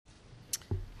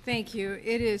Thank you.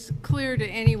 It is clear to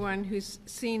anyone who's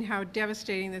seen how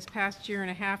devastating this past year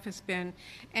and a half has been,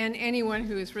 and anyone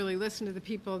who has really listened to the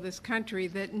people of this country,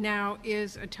 that now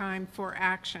is a time for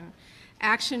action.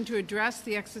 Action to address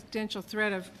the existential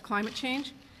threat of climate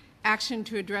change, action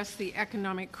to address the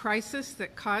economic crisis that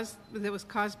was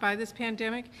caused by this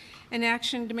pandemic, and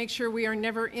action to make sure we are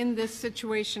never in this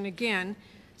situation again.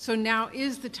 So now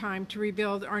is the time to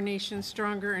rebuild our nation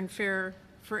stronger and fairer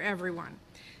for everyone.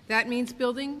 That means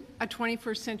building a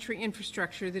 21st century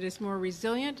infrastructure that is more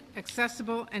resilient,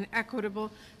 accessible, and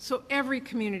equitable so every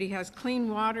community has clean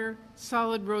water,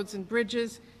 solid roads and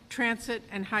bridges, transit,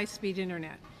 and high-speed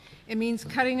internet. It means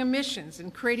cutting emissions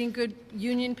and creating good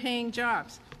union-paying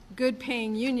jobs,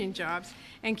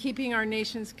 and keeping our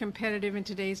nations competitive in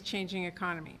today's changing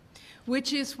economy,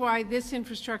 which is why this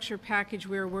infrastructure package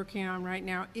we are working on right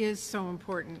now is so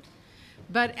important.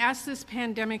 But as this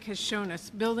pandemic has shown us,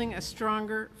 building a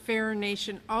stronger, fairer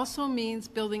nation also means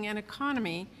building an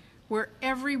economy where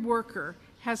every worker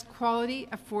has quality,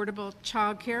 affordable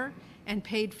childcare and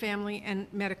paid family and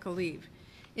medical leave.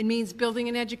 It means building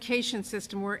an education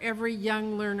system where every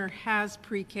young learner has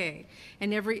pre-K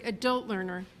and every adult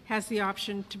learner has the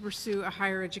option to pursue a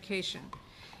higher education.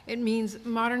 It means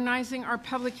modernizing our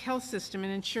public health system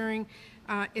and ensuring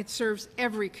it serves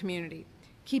every community,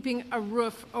 keeping a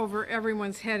roof over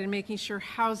everyone's head and making sure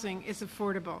housing is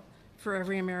affordable for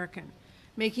every American,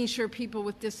 making sure people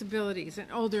with disabilities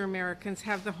and older Americans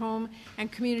have the home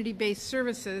and community-based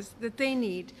services that they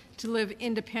need to live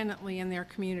independently in their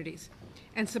communities,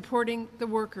 and supporting the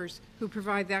workers who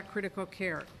provide that critical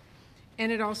care.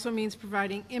 And it also means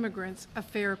providing immigrants a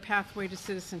fair pathway to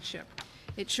citizenship.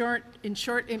 In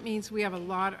short, it means we have a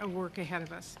lot of work ahead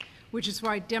of us, which is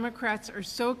why Democrats are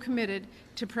so committed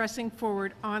to pressing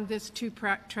forward on this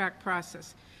two-track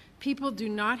process. People do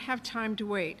not have time to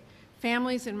wait.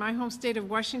 Families in my home state of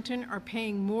Washington are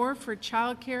paying more for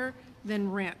childcare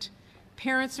than rent.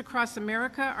 Parents across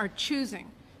America are choosing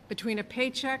between a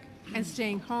paycheck and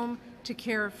staying home to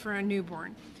care for a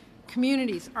newborn.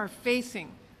 Communities are facing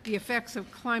the effects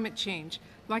of climate change,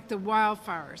 like the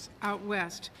wildfires out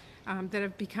west that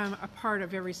have become a part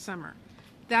of every summer.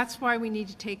 That's why we need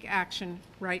to take action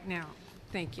right now.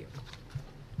 Thank you.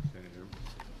 Senator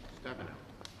Stabenow.